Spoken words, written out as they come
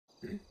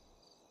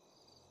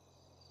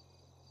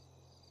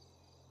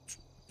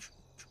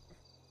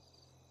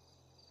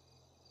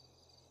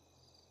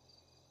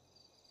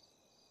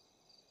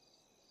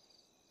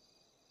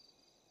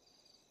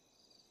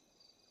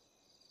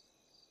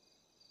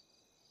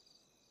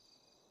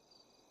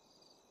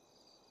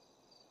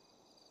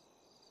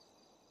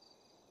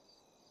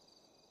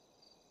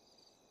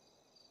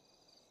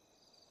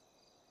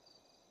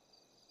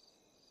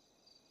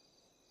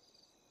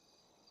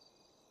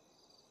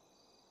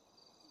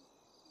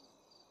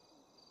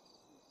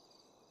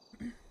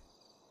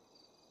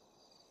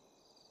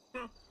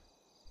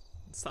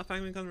Stop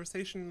having a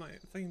conversation in my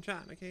fucking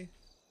chat, okay?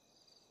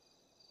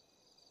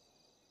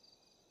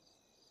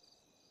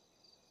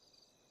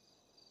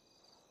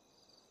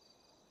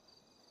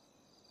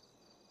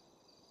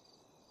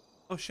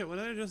 Oh shit, what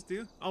did I just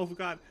do? Oh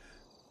god.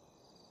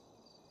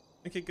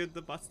 Okay, good,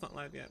 the bot's not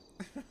live yet.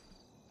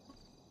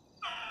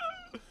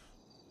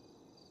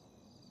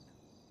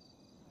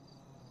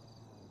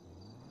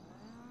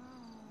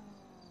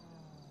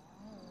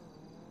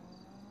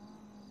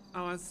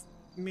 I was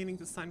meaning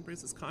to sign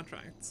Bruce's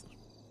contracts.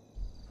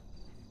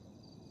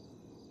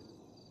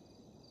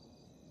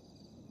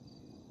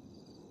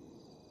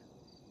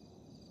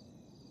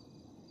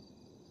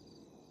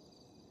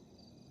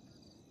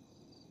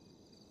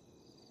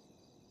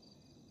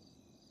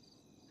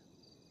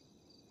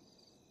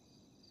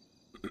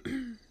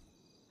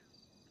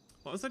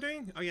 What was I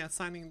doing? Oh yeah,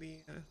 signing the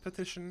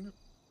petition.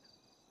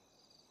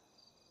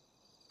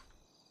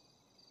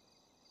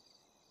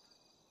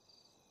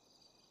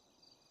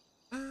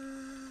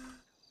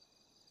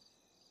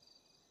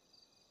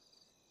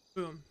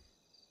 Boom.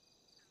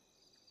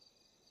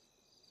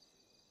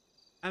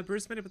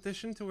 Bruce made a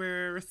petition to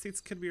where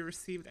receipts could be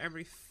received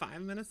every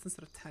 5 minutes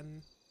instead of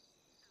 10.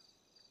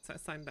 So I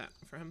signed that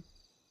for him.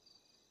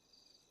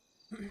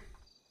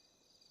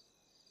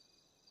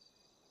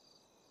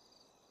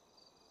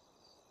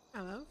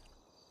 Hello.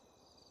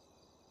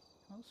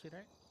 Oh,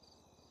 sweetheart.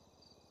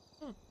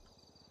 Oh.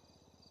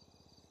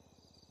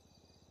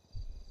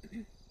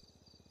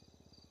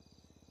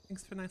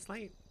 Thanks for the nice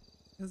light.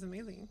 It was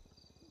amazing.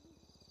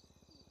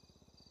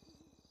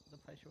 The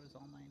pleasure was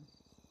all mine.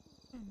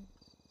 Hmm.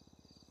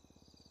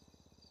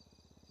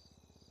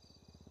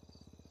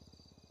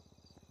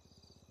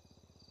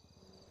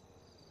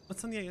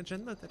 What's on the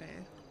agenda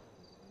today?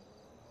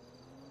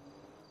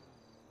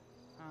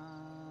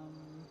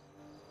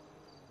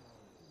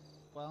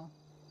 Well,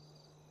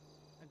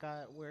 I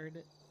got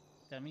word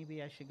that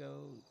maybe I should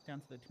go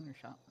down to the tuner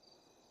shop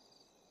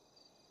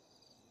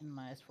in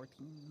my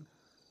S14.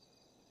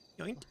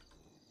 Yoink.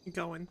 You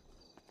going?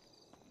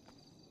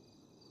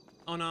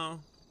 Oh no.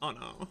 Oh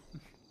no.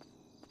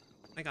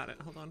 I got it.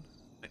 Hold on.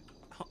 Wait.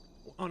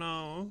 Oh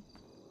no.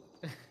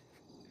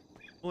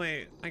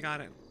 Wait, I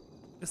got it.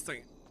 Just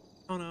wait.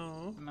 Oh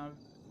no. No,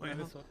 Wait,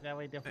 no, that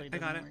way definitely I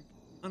got doesn't it.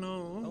 work. Oh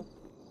no.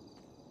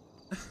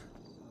 Oh.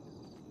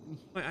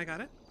 Wait, I got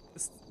it?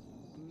 Just...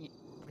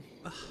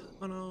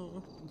 Oh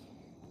no.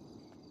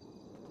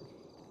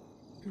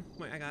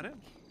 Wait, I got it?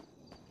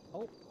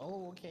 Oh,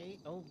 okay.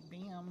 Oh,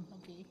 damn,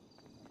 okay.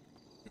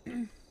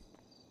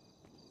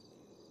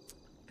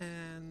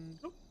 And...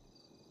 Oh.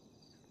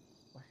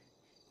 What?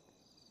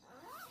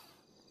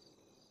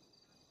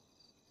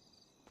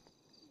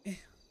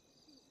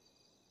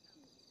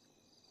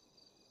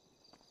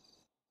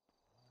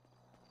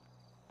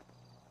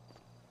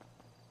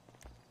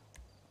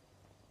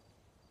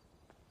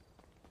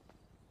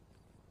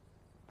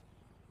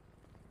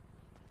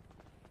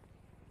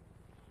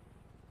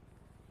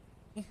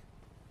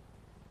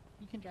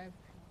 You can drive.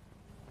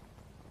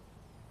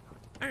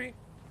 Alright.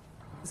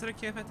 Is it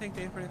okay if I take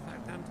the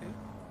A45 down too?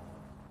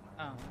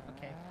 Oh,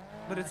 okay.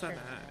 But it's sure. at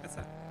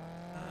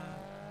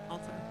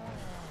Alta.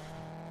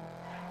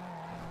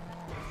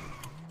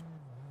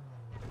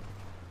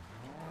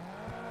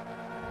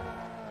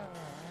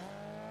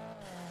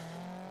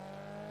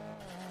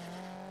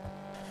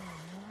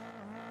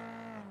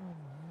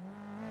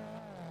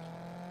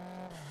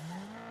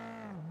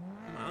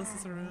 Miles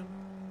is around.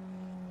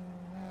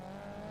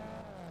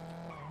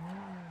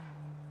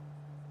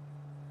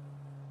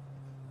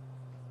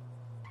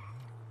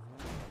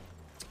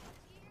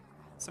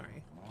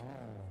 Sorry.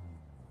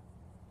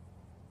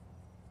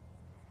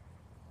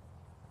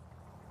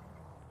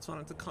 Just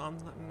wanted to calm,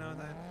 let him know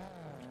that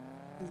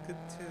it's good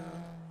to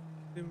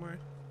do more.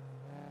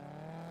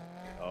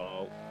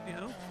 Oh. You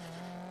know?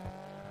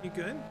 You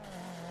good?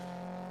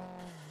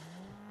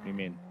 What do you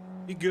mean?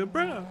 You good,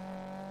 bro?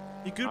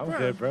 You good, I'm bro?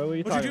 good, bro. What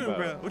you talking doing, about?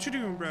 bro? What you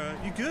doing, bro?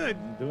 You good?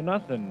 I'm doing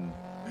nothing.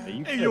 Are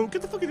you Hey, sick? yo,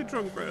 get the fuck in the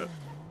trunk, bro.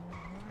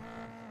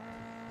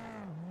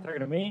 Talking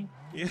to me?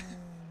 Yeah.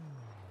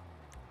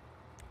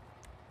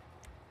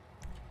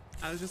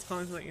 I was just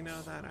calling to let you know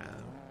that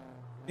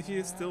if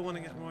you still want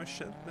to get more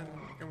shit, then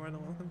you're more than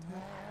welcome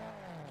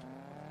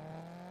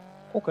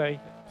to. Okay.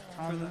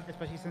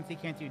 Especially since he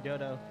can't do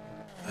Dodo.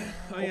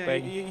 Oh yeah, Okay.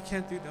 you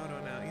can't do Dodo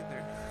now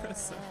either.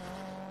 So.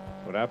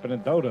 What happened to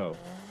Dodo?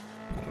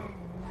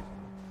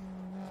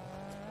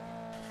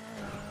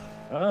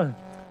 I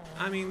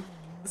mean,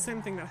 the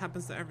same thing that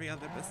happens to every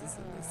other business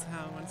in this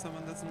town. When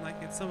someone doesn't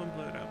like it, someone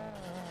blew it up.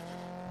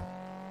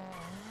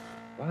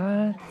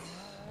 What?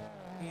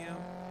 You know,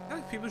 I feel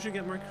like people should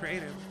get more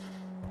creative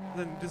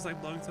than just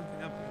like blowing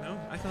something up. You know,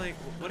 I feel like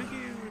what if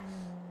you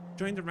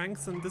join the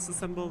ranks and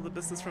disassemble the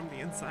business from the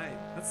inside?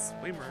 That's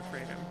way more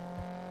creative.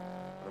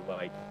 Or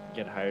like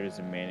get hired as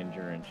a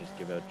manager and just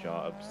give out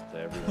jobs to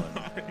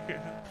everyone.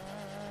 Yeah.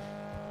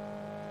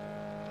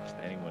 Just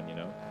anyone, you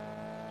know?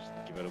 Just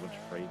give out a bunch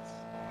of freights.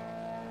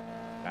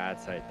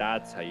 That's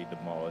how you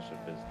demolish a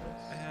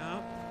business.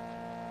 Yeah.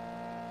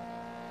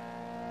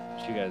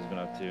 What you guys been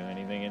up to?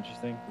 Anything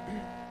interesting?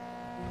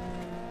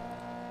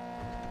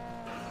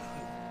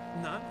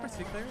 Not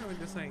particular. We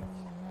just like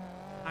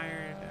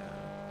hired.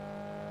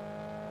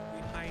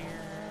 We hired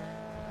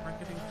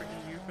marketing for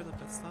EU for the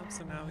pit stop,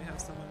 so now we have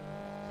someone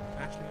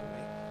actually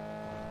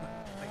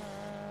like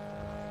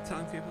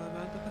telling people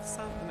about the pit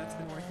stop, and it's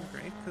been working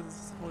great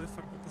because holy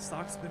fuck, the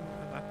stock's been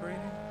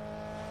evaporating.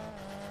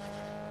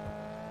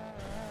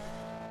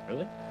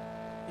 Really?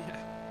 Yeah.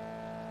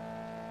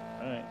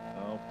 Alright,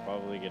 I'll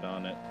probably get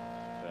on it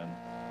then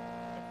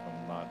if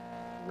I'm not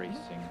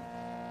racing.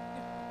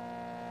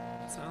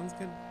 Sounds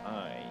good.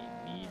 I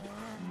need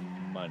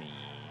money.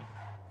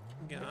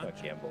 I'm Gotcha.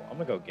 gonna gamble. I'm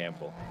gonna go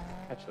gamble.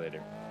 Catch you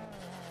later.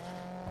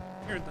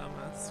 You're a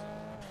dumbass.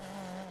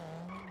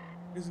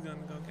 Who's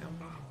gonna go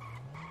gamble?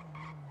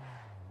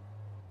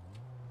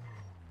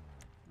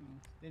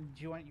 Did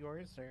you want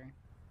yours or?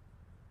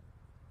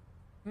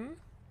 Hmm?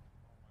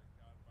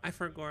 I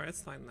forgot.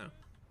 It's fine now.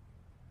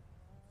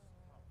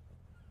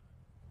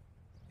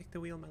 Take the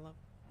wheel, my love.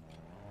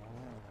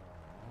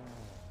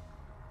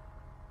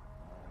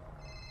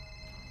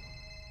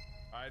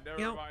 Alright,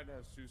 never mind,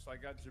 Jesus. I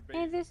got your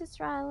Hey, baby. this is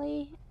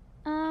Riley.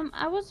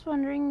 I was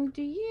wondering,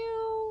 do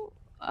you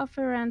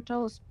offer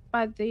rentals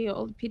by the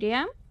old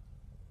PDM?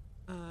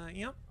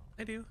 Yep,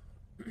 I do.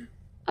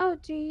 Oh,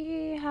 do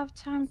you have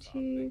time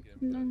to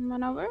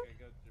run over?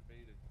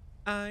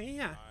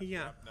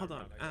 Yeah. Hold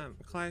on.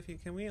 Clive,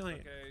 can we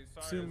like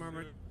zoom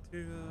over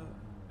to?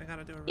 I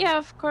gotta do a. Yeah,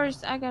 of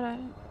course. I gotta.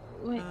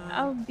 Wait,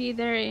 I'll be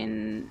there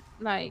in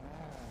like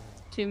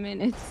 2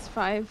 minutes,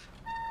 5.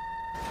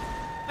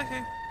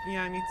 Okay.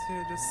 Yeah, I need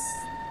to just.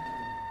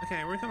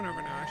 Okay, we're coming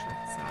over now, actually.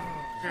 So.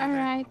 be right All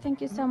there. right,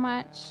 thank you so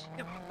much.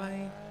 Yep.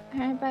 Bye. All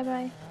right, bye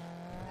bye.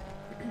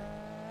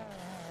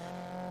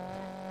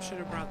 Should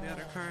have brought the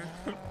other car.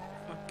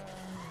 Fuck.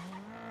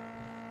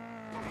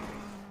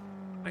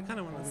 I kind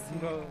of want to We see. can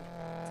go.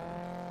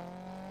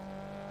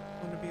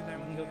 Want to be there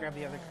We when can you go grab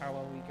the other car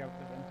while we grab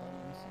the rental.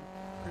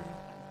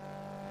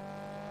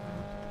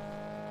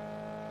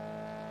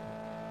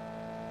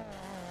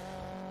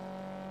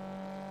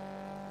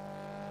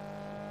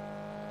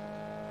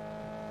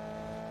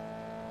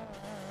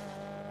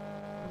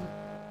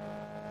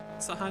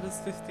 So how does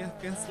 50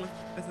 FPS look?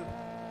 Is it?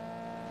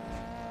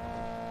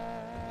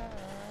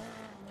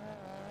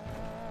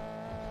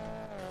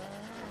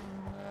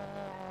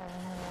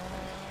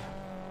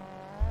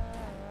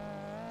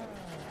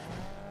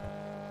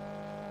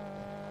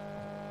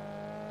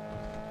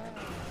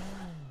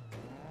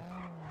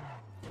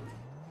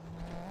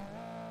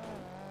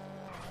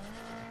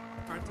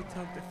 Hard to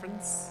tell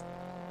difference.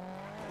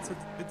 So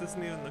it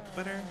doesn't even look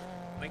better,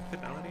 like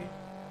fidelity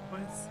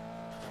wise.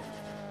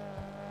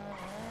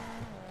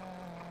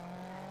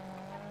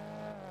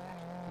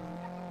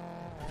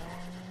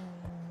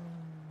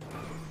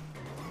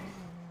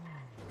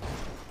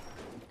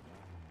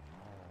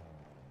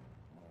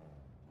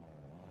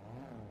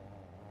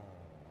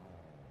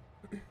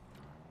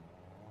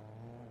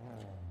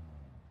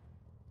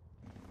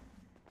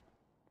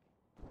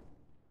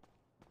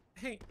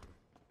 Hey.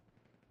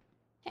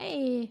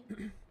 Hey.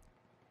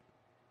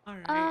 All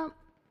right.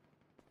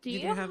 Do you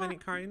you have any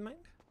car in mind?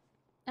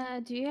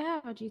 Do you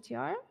have a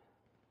GTR?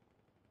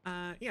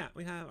 Yeah,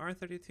 we have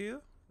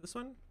R32, this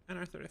one, and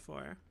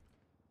R34.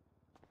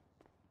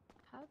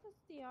 How does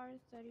the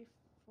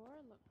R34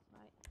 look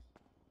like?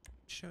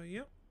 Show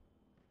you.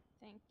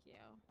 Thank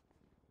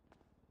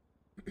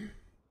you.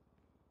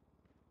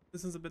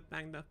 This is a bit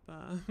banged up,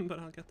 but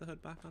I'll get the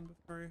hood back on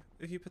before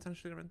if you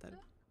potentially rent it.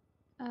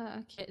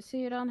 Okay, so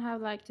you don't have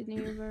like the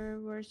newer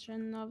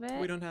version of it?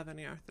 We don't have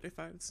any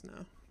R35s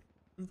now,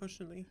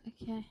 unfortunately.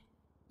 Okay.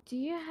 Do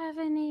you have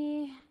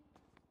any?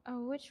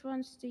 Oh, which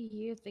ones do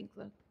you think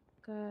look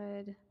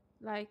good?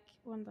 Like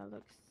one that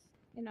looks,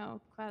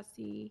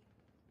 classy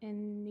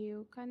and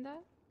new,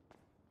 kinda.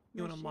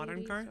 You want a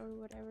modern car? Or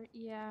whatever.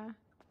 Yeah.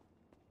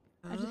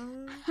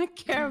 I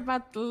care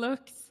about the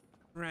looks.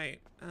 Right.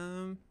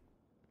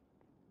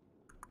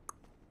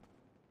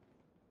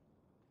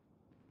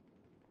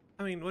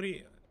 I mean, what do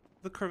you?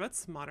 The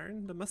Corvette's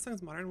modern. The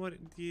Mustang's modern. What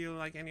do you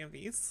like? Any of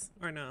these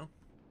or no?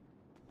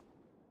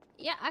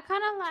 Yeah, I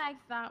kind of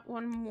like that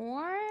one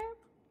more,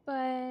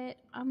 but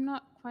I'm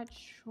not quite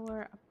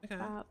sure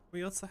about.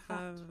 We also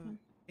have one.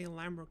 a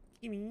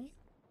Lamborghini.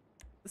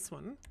 This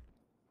one.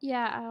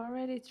 Yeah, I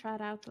already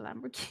tried out the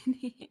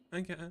Lamborghini.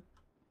 Okay.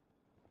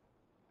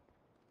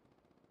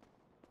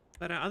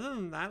 But other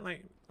than that,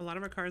 like A lot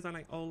of our cars are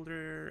like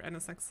older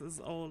NSXs,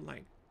 old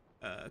like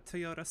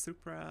Toyota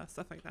Supra,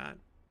 stuff like that.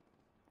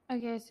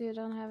 Okay, so you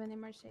don't have any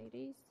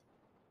Mercedes?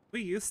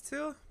 We used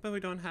to, but we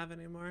don't have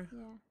anymore. Yeah.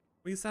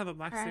 We used to have a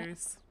Black Alright.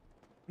 Series,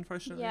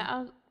 unfortunately.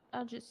 Yeah,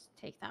 I'll just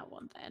take that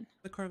one then.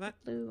 The Corvette?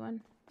 The blue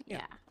one. Yeah.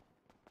 Yeah.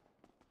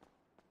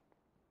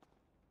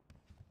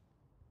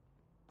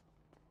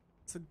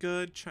 It's a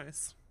good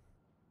choice.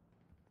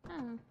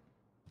 Oh.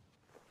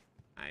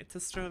 I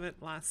test drove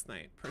it last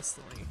night,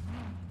 personally.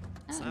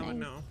 Oh, So I would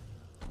nice. know.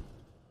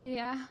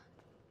 Yeah.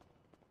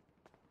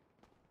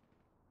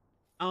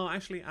 Oh,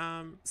 actually,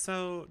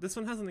 so this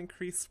one has an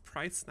increased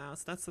price now,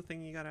 so that's the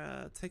thing you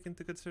gotta take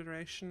into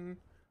consideration.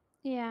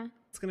 Yeah.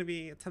 It's gonna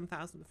be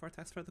 10,000 before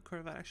tax for the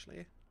Corvette,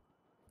 actually.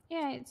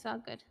 Yeah, it's all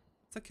good.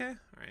 It's okay?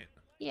 Alright.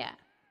 Yeah.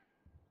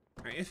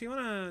 Alright, if you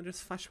wanna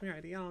just flash me your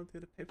ID, I'll do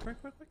the paperwork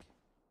real quick.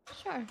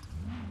 Sure.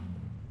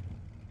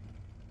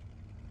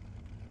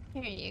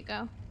 Here you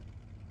go.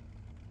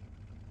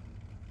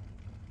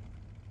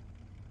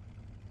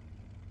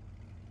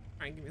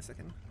 Alright, give me a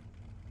second.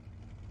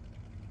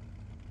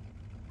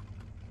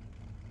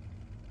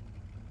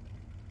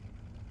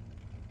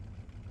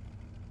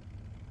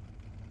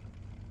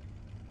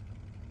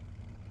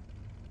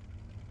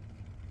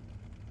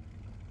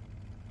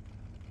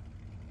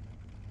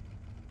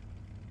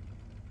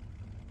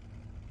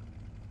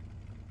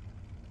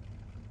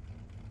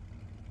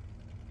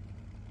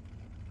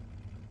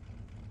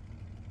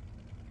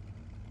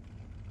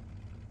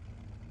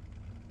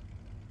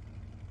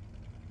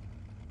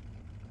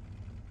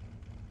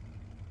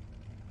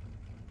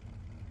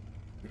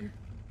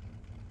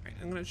 Alright,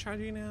 I'm gonna charge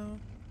you now.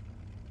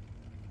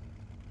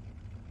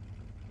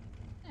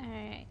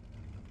 Alright.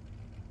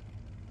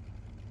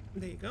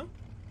 There you go.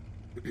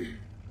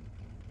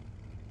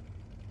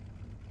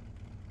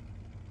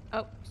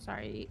 Oh,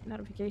 sorry.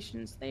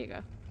 Notifications. There you go.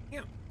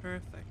 Yeah,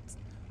 perfect.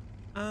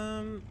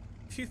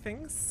 Few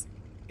things.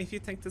 If you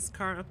take this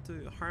car up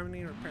to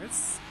Harmony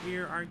Repairs,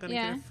 you are gonna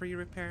Yeah. get a free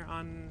repair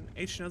on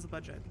H&O's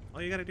budget.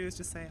 All you gotta do is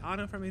just say,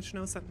 Anna from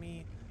H&O sent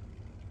me,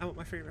 I want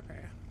my free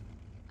repair.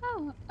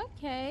 Oh,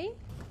 okay.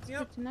 It's Yep.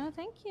 good to know.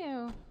 Thank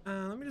you.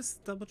 Let me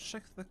just double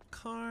check the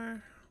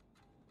car.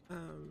 I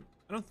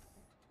don't...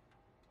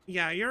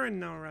 Yeah, you're in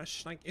no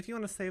rush. Like, if you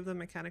want to save the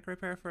mechanic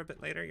repair for a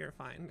bit later, you're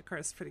fine. The car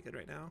is pretty good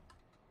right now.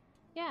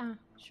 Yeah,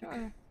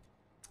 sure.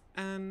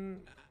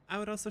 And I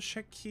would also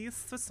share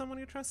keys with someone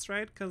you trust,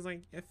 right? Because,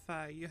 like, if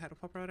you had a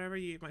pop or whatever,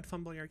 you might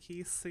fumble your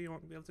keys, so you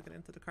won't be able to get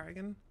into the car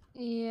again.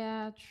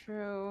 Yeah,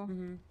 true.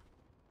 Mm-hmm.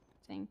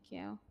 Thank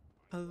you.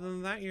 Other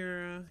than that,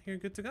 you're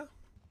good to go.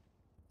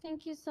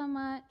 Thank you so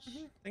much.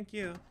 Thank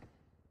you. Well,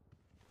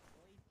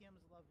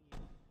 ATMs love you.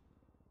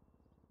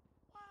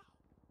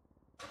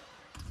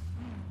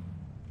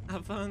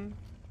 Have fun.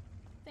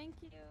 Thank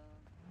you.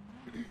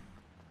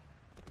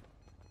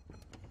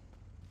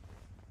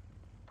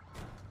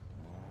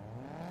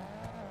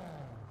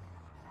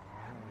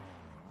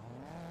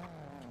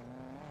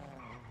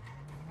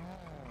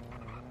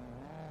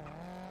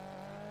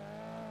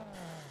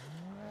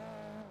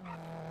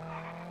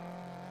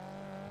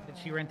 Did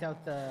she rent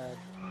out the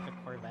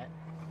Corvette?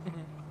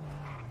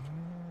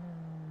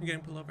 You're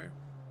getting pulled over.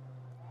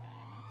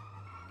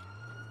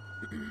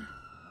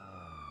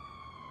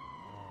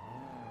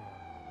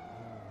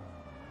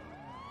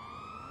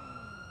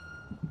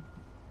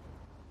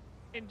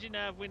 Engine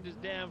off, windows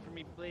down for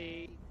me,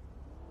 please.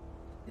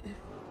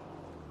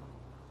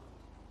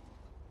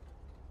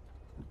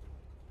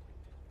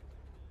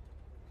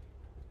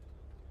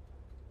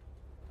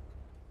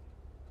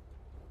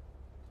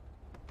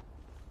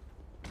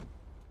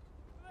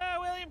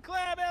 Hello, William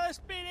Clabb,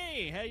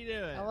 LSPD. How you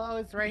doing? Hello,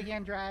 it's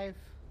right-hand drive.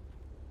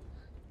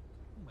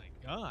 Oh my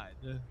God,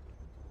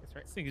 It's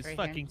right. this thing is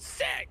right-hand. fucking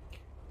sick.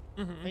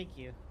 Thank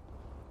you.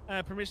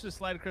 Permission to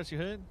slide across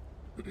your hood?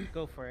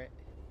 Go for it.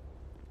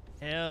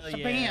 Hell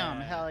yeah.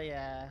 Bam! Hell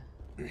yeah.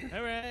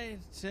 All right,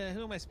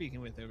 who am I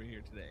speaking with over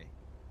here today?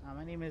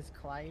 My name is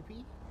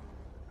Calliope.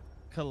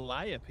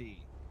 Calliope.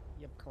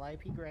 Yep,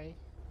 Calliope Gray.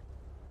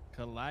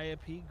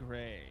 Calliope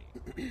Gray.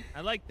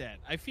 I like that.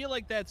 I feel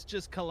like that's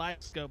just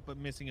kaleidoscope, but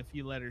missing a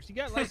few letters. You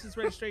got license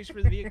registration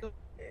for the vehicle?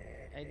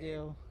 I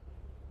do.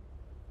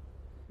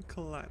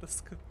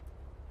 Kaleidoscope.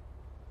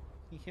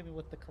 You hit me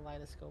with the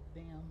kaleidoscope,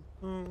 damn.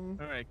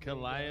 Oh. All right,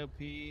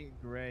 Calliope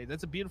Gray.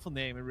 That's a beautiful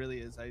name. It really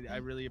is. I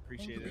really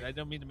appreciate it. I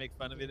don't mean to make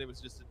fun of it. It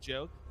was just a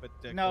joke, but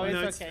No, No,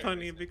 it's it's okay.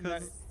 funny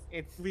because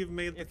It's we've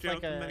made the it's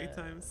joke like many a-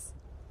 times.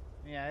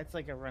 Yeah, it's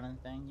like a running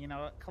thing. You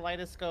know,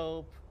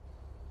 kaleidoscope,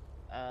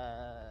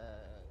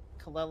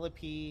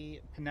 Calliope,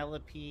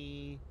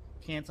 Penelope,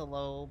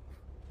 Cantaloupe.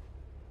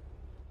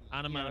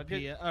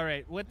 onomatopoeia. All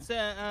right, what's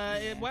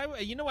why?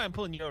 You know why I'm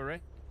pulling you over,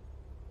 right?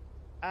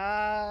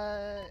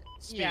 Yeah,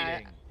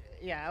 Speeding.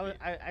 yeah.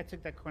 I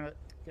took that corner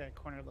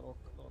a little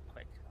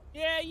quick.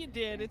 Yeah, you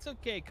did. It's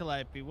okay,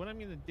 Calliope. What I'm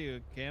gonna do,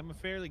 okay? I'm a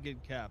fairly good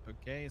cop,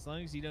 okay? As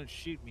long as you don't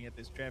shoot me at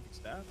this traffic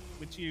stop,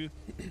 which you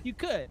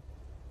could.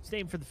 Just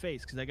aim for the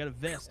face, because I got a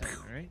vest on,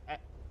 all right?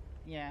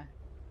 Yeah.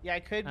 Yeah, I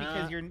could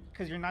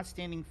because you're not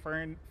standing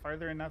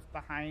farther enough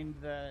behind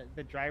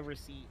the driver's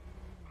seat.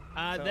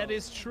 That So,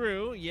 is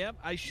true. Yep,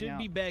 I should yeah.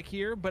 be back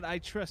here, but I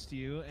trust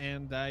you,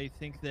 and I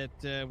think that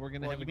we're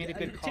gonna Well, have you made a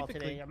good call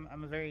typically, today.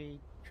 I'm a very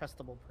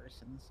trustable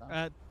person.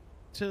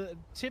 So.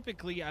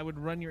 Typically, I would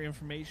run your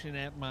information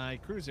at my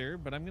cruiser,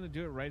 but I'm gonna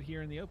do it right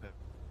here in the open.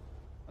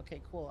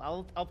 Okay, cool.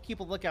 I'll keep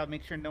a lookout,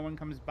 make sure no one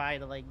comes by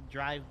to like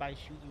drive by,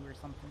 shoot you or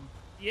something.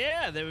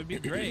 Yeah, that would be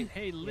great.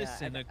 Hey, Yeah,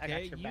 listen, I got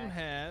okay, your you back.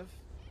 have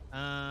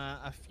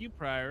a few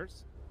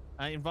priors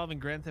involving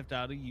Grand Theft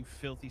Auto, you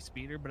filthy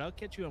speeder, but I'll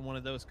catch you on one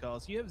of those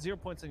calls. You have 0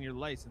 points on your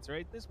license,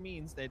 right? This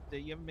means that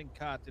you haven't been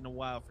caught in a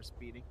while for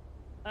speeding.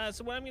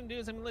 So what I'm going to do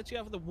is I'm going to let you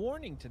off with a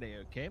warning today,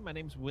 okay? My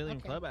name's William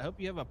Okay. Clubb. I hope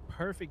you have a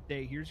perfect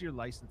day. Here's your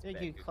license Thank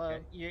back, you,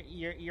 Club. okay?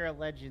 You're a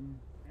legend.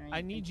 All right,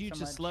 I need thank you so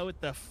to much. slow it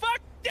the fuck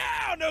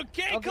down,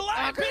 okay, Okay,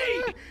 Calliope?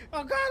 okay.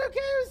 Oh God, okay,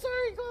 I'm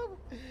sorry, Club.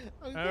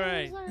 Okay, All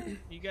right, I'm sorry.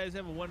 you guys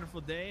have a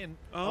wonderful day, and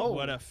Oh.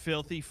 what a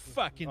filthy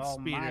fucking Oh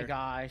speeder. my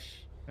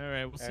gosh. All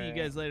right, we'll see you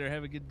guys later.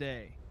 Have a good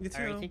day. You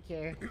All right, too. take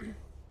care.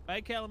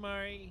 Bye,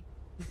 Calamari.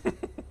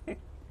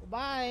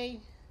 Bye.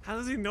 How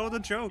does he know the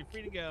joke? You're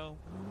free to go.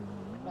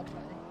 Bye.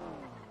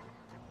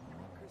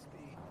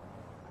 Crispy.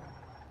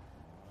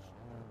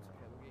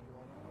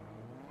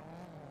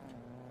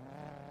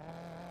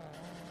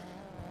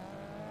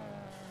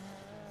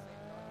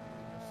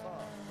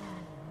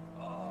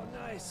 Oh,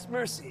 nice.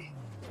 Mercy.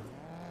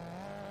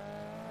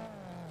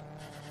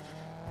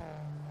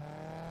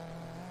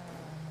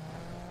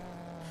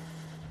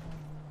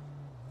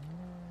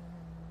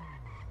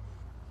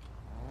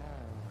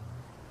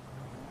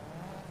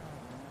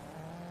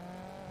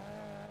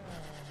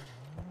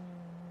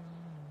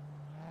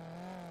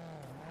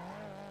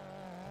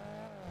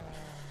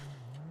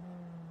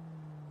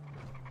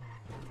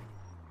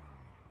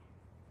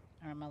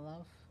 All right, my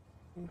love.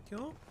 Thank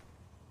you.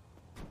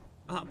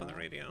 I'll hop on the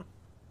radio.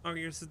 Oh,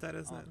 yours is dead,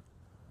 isn't it?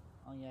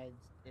 Oh yeah,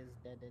 it's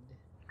deaded.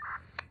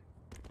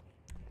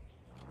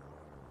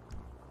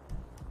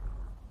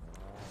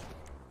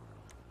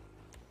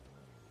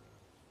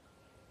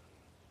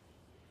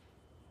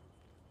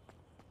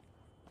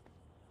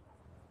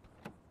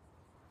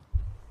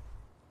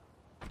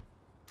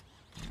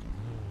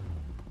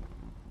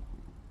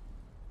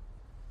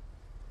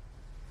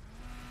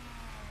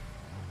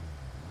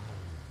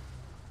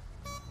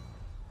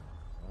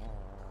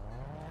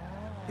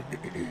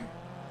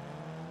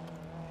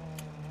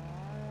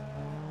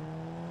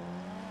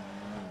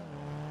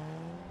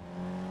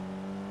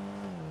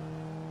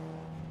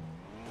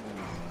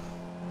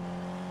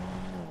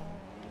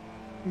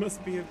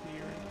 Must be a beard.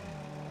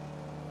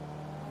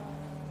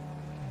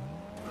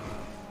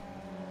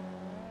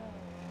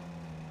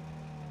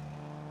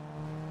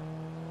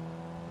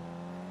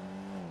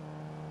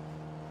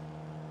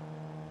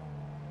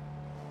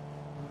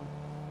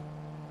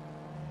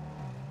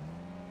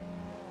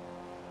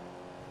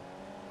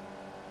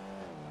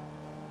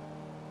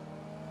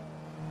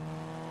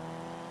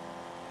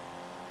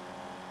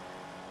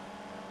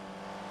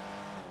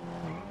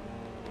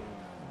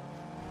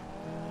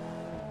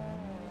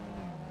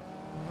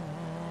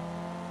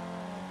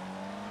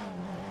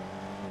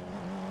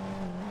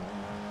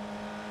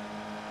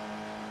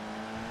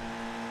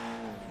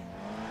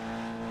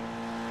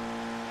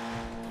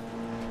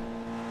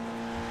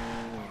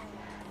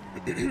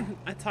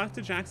 I talked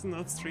to Jackson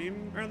on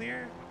stream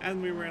earlier,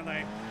 and we were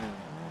like,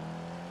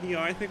 yo,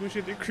 I think we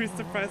should decrease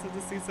the price of the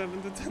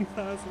C7 to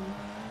 10,000.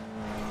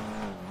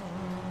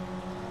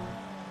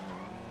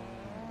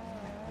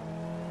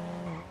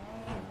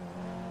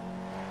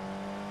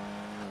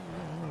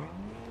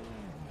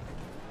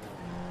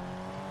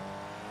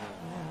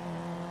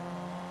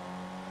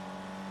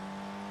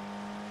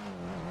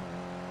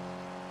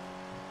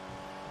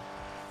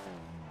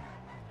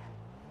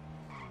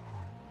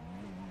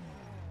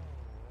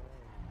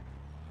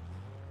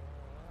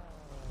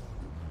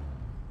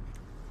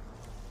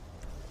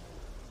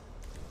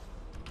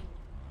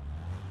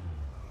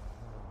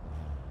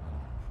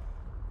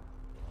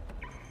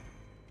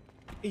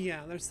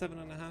 Yeah, they're 7.5.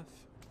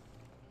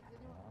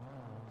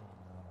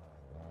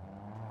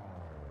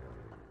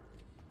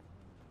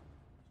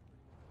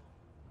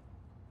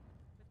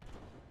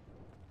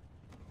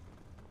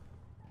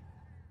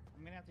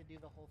 I'm gonna have to do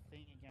the whole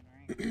thing again,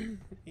 right?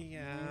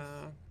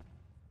 Yeah.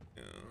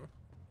 Yeah.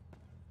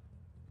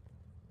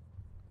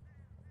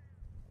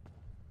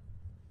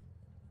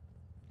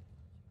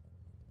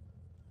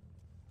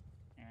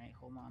 All right,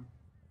 hold on.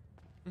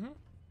 Mm-hmm.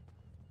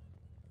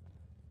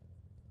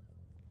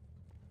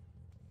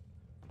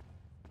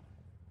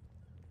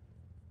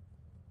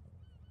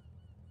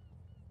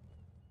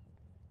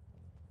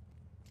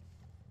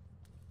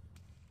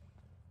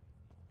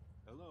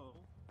 Hello.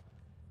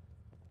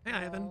 Hey,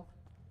 Ivan.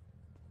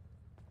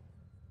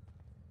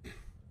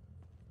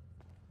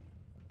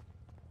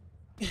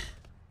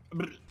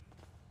 Hello?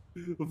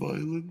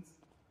 Violence.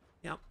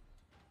 Yep.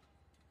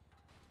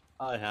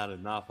 I had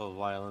enough of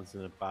violence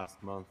in the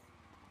past month.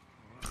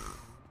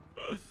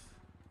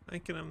 I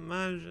can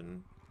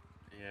imagine.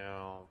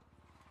 Yeah.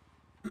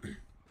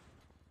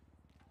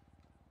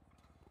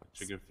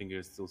 trigger finger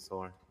is still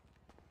sore.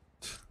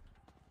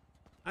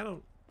 I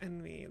don't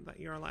envy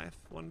your life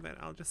one bit,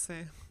 I'll just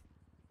say.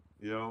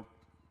 Yep.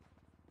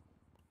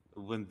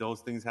 When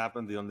those things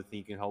happen, the only thing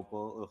you can hope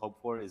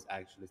for is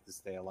actually to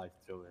stay alive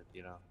through it,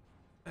 you know?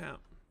 Yeah.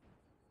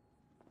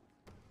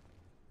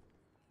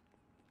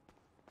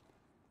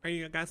 Are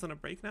you guys on a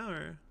break now,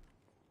 or?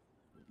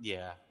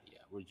 Yeah,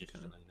 we're just Okay.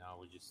 chilling now.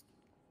 We're just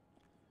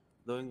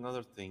doing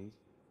other things.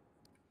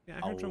 Yeah,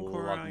 I heard from A lot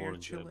Cora more you're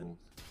chilling. enjoyable.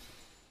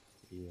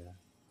 Yeah.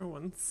 For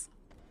once.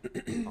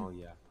 Oh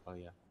yeah.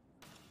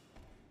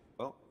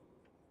 Well,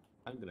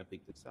 I'm gonna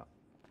pick this up.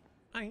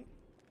 Alright.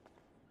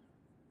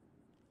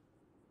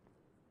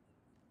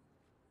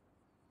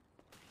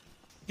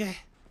 Yeah.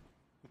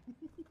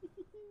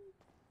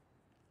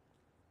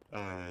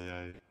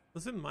 Aye.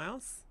 Was it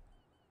Miles?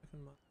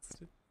 Fucking Miles,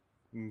 dude.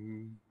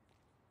 Mm-hmm.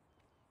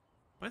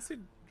 Why is he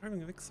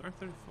driving a Vix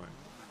R34?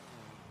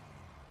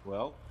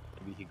 Well,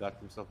 maybe he got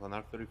himself an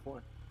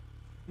R34.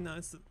 No,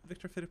 it's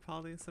Victor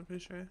Fittipaldi, I'm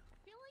pretty sure.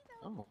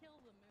 Oh.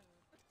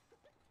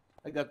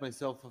 I got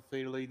myself a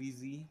Fair Lady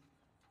Z.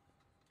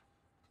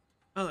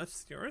 Oh,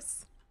 that's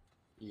yours?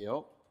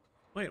 Yep.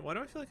 Wait, why do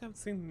I feel like I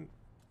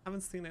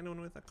haven't seen anyone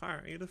with a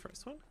car? Are you the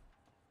first one?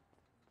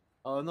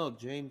 Oh no,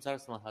 James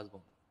Arsenal has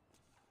one.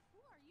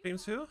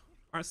 James who?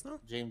 Arsenal?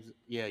 James,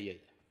 yeah.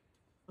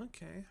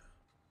 Okay.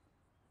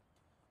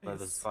 But as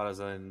Nice. far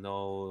as I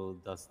know,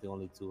 that's the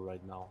only two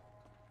right now.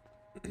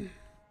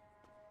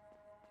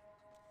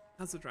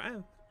 How's the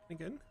drive? Any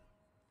good?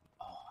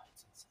 Oh,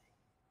 it's insane.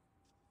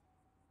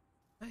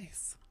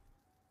 Nice.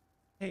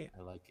 Hey,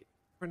 I like it.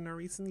 for no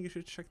reason, you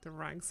should check the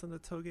ranks on the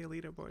Toge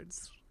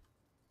leaderboards.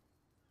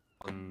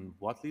 On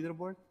what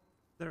leaderboard?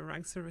 The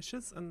ranks are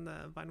riches and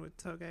the Vinewood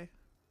Toge.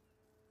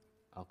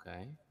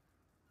 Okay.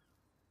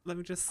 Let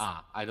me just.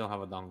 I don't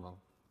have a dongle.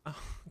 Oh,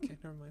 okay,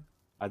 never mind.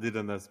 I did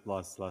an S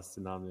Plus last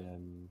tsunami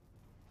and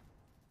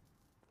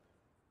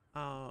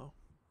Oh,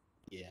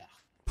 yeah.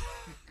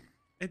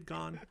 it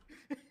gone.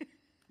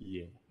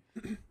 Yeah.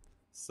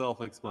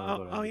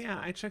 Self-explanatory. Oh yeah,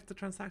 I checked the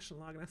transaction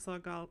log and I saw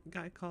a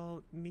guy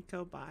called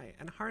Nico buy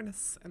and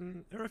harness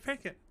and a repair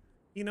kit.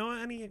 You know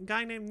any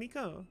guy named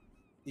Nico?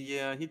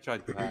 Yeah, he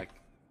tried to hack.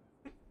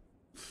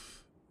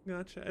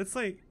 Gotcha. It's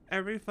like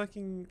every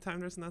fucking time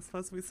there's an S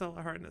Plus, we sell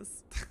a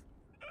harness.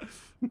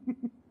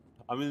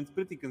 I mean, it's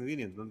pretty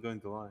convenient, not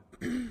going to lie.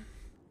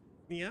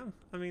 Yeah,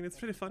 I mean, it's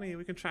pretty funny.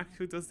 We can track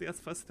who does the S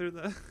Plus through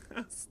the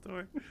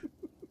store.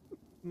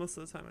 Most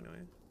of the time,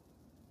 anyway.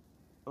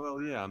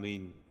 Well, yeah, I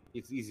mean,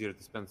 it's easier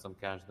to spend some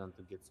cash than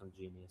to get some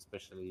genie,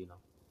 especially, you know,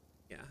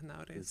 Yeah,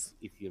 nowadays. 'cause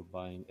if you're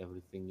buying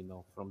everything, you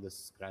know, from the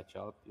scratch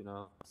out, you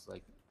know, it's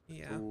like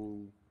Yeah.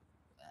 too...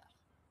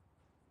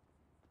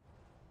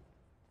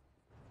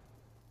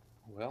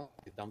 Well,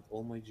 I dumped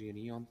all my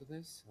genie onto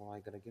this, so I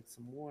gotta get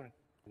some more.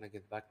 Gonna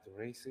get back to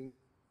racing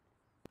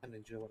and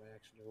enjoy what I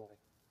actually like.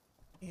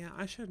 Yeah,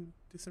 I should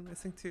do some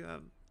racing too.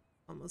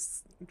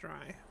 Almost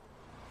dry.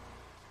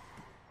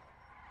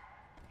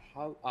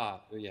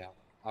 How? Yeah.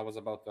 I was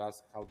about to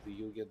ask, how do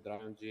you get dry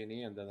on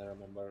G&E, and then I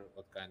remember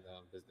what kind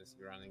of business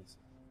you're running.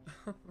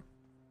 So.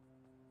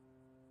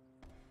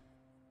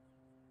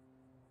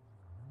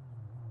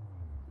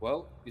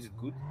 Well, is it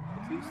good,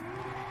 at least?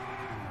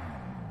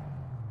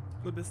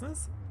 Good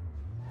business?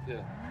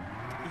 Yeah.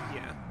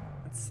 Yeah,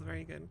 it's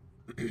very good.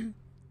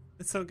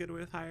 It's so good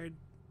we've hired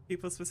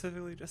people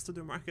specifically just to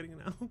do marketing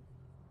now.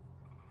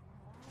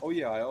 Oh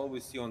yeah, I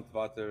always see on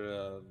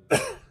Twitter.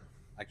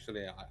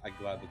 Actually, I'm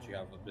glad that you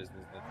have a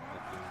business that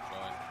you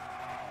enjoy.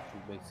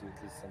 It makes you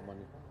at least some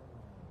money.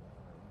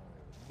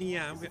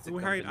 Yeah, It's a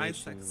we hired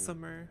Isaac combination-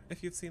 Summer,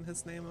 if you've seen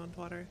his name on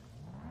Twitter.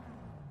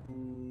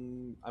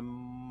 I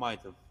might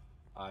have.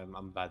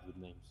 I'm bad with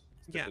names,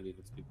 Yeah. especially if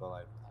it's people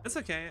I. It's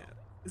okay.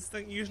 It's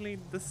like usually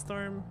this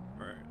storm,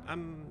 or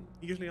I'm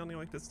usually only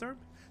like this storm.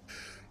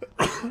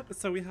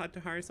 So we had to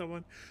hire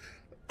someone.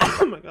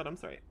 Oh my god, I'm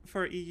sorry.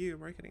 For EU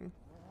marketing.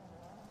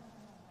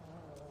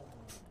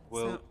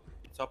 Well, So-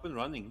 it's up and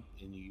running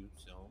in you,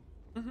 so.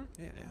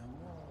 Yeah.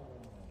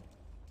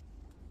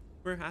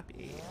 We're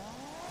happy.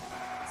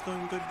 It's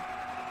going good.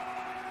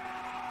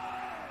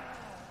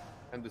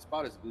 And the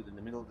spot is good in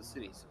the middle of the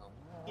city, so.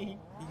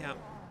 Yeah,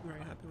 very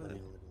happy with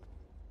it.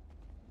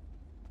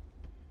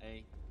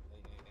 Hey.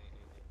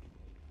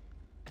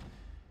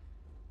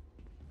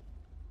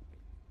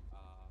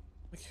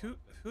 Like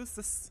who's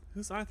this?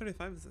 Whose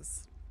R35 is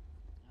this?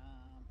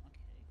 Okay.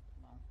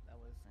 Well, that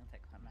was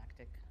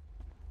anticlimactic.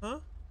 Huh?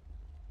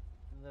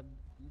 The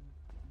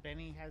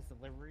Benny has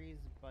deliveries,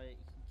 but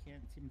he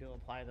can't seem to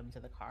apply them to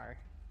the car.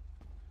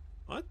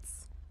 What?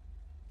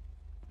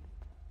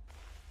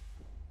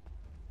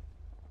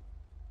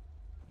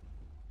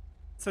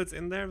 So it's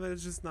in there, but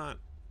it's just not.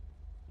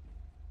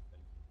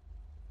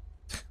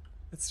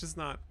 It's just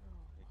not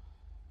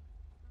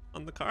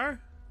on the car?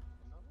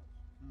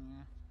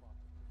 Yeah.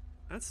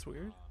 That's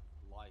weird.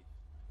 Life.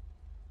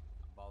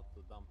 About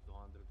to dump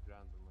 200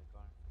 grand on my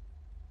car.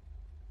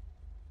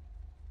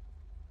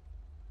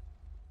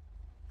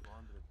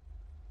 200.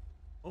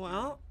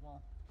 Well,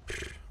 Well,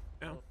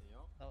 yeah.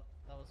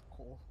 that was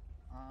cool.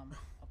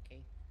 Okay.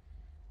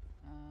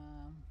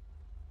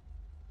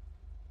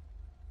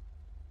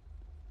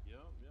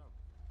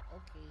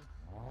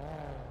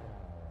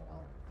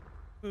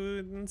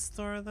 food and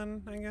store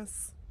then, I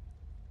guess.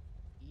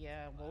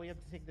 Yeah, well, we have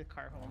to take the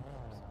car home.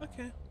 So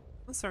Okay.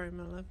 I'm sorry,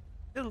 my love.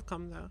 It'll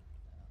come though.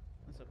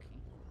 that's okay.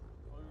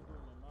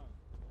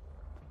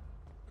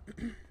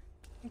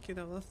 Thank you,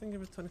 Devil. Thank you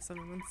for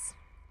 27 months.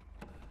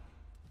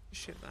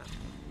 Appreciate that.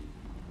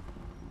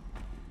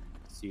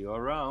 See you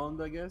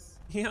around, I guess.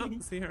 Yeah,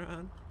 see you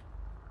around.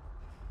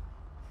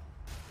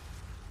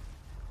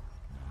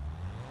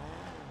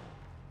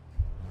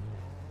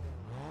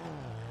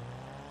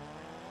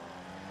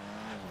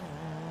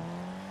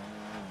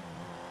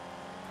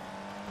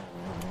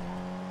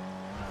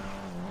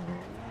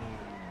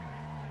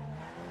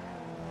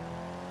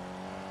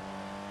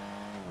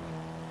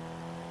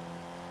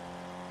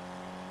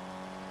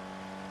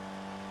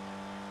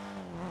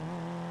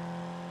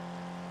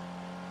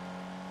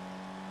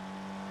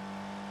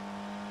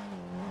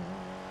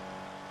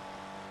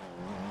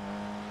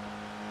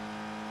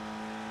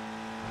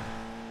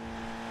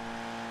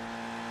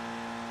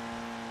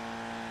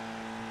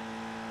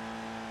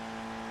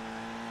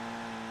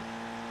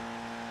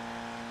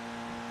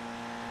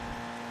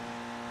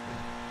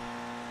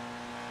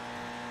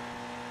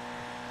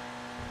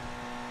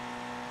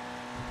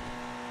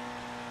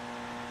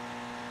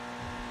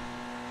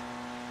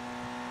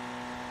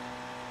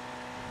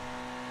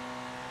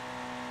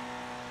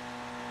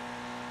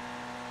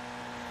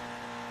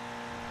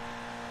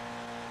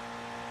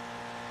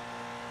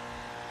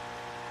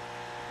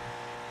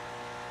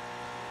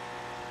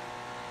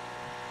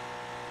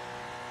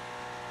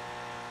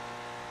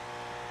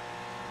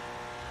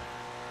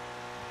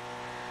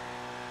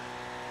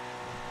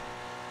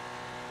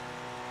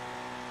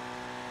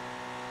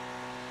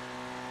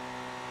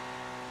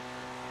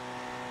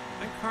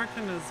 My car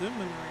kind of zooming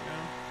right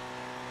now.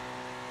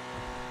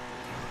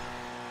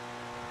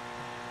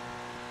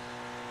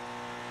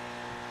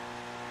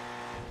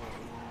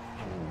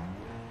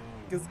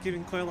 Because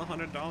giving Coil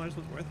 $100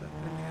 was worth it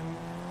in the end.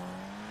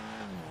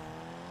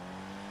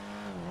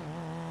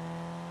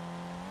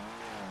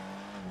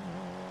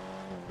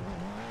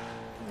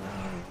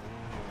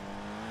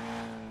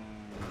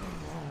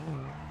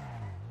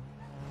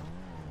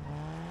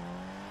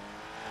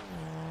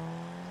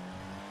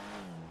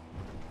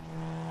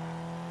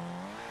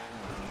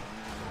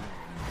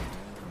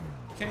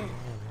 Okay.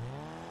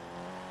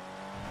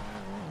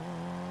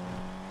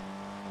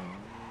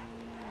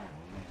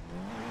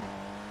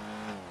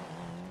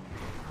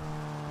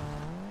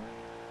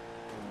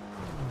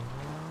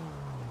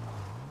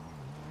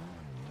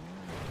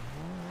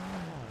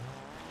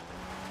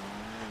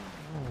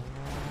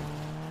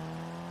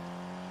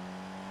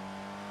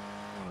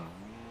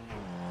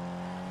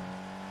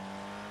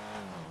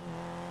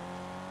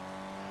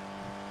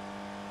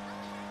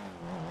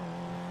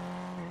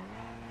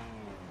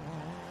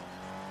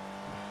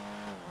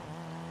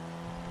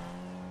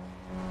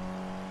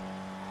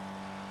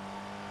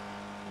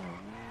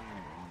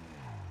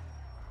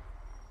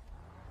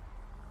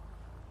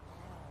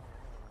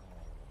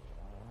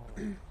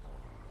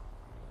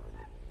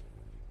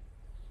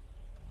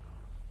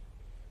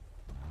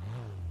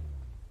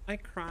 I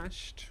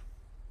crashed.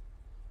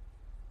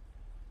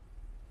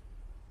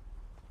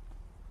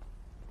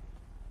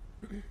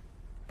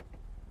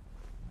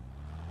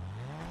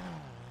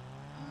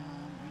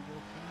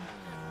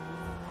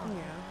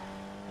 Yeah.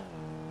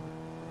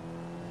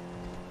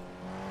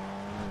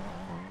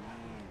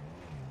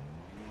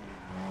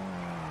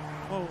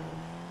 Oh.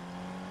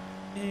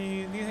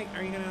 Hey, do you think,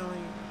 are you gonna like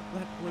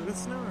let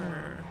Lewis know,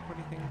 or what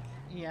do you think?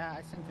 Yeah,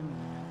 I sent him an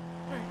email.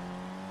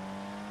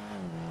 Alright.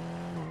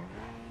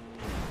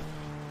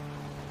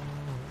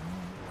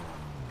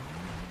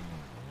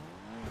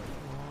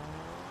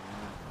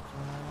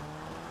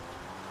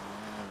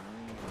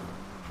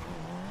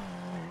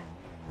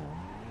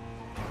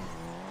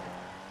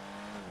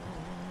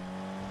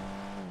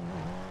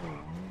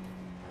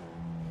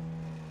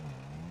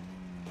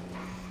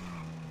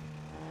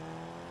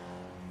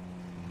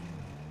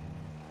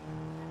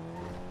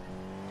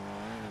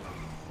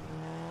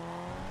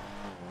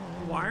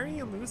 Why are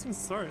you losing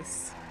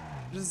source?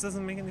 It just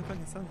doesn't make any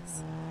fucking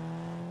sense.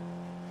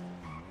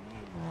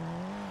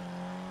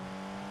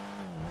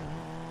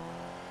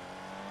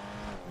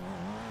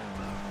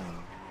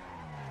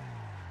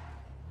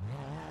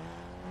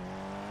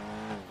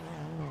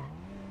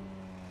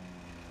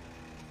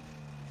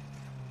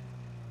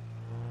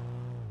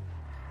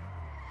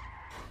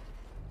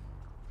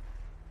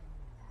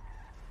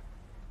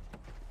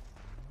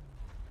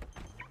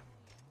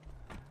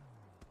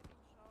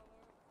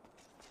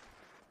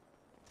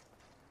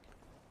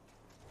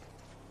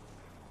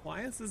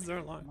 Why is this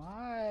door locked?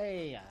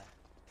 My.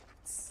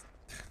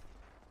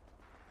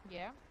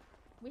 Yeah.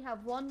 We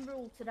have one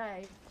rule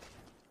today.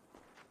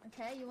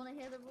 Okay, you want to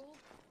hear the rule?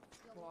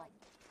 What?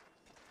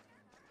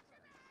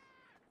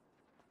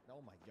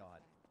 Oh my god.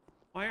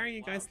 Why are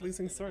you guys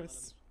losing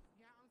source?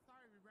 Yeah, I'm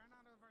sorry, we ran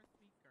out of our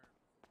speaker.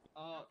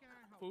 Uh, How can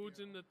I help food's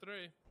you? in the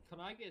tray. Can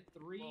I get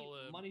three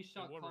money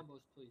shot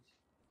combos, please?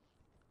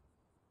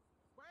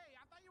 Wait,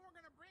 I thought you were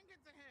gonna bring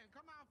it to him.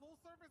 Come on, full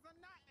service or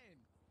nothing.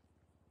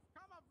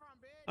 Come up from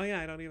bitch. Oh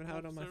yeah, I don't even have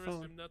it on my Service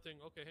phone. him nothing.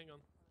 Okay, hang on.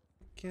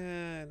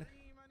 Good.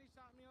 Free money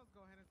shot meals.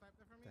 Go ahead and swipe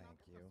them for me. Thank I'll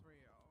get you. this for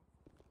you.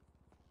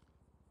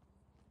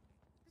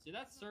 See,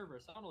 that's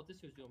Cerberus. I don't know what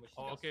this was doing, but she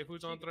Oh, got okay,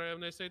 who's on she- try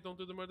and they say don't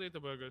do the more data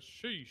burgers.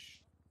 Sheesh.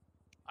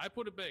 I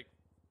put it back.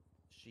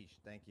 Sheesh,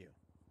 thank you.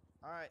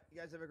 All right, you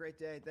guys have a great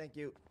day. Thank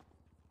you.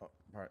 Oh,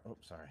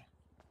 sorry.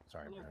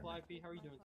 Sorry, Hello, Brandon. Clive P. How are you doing?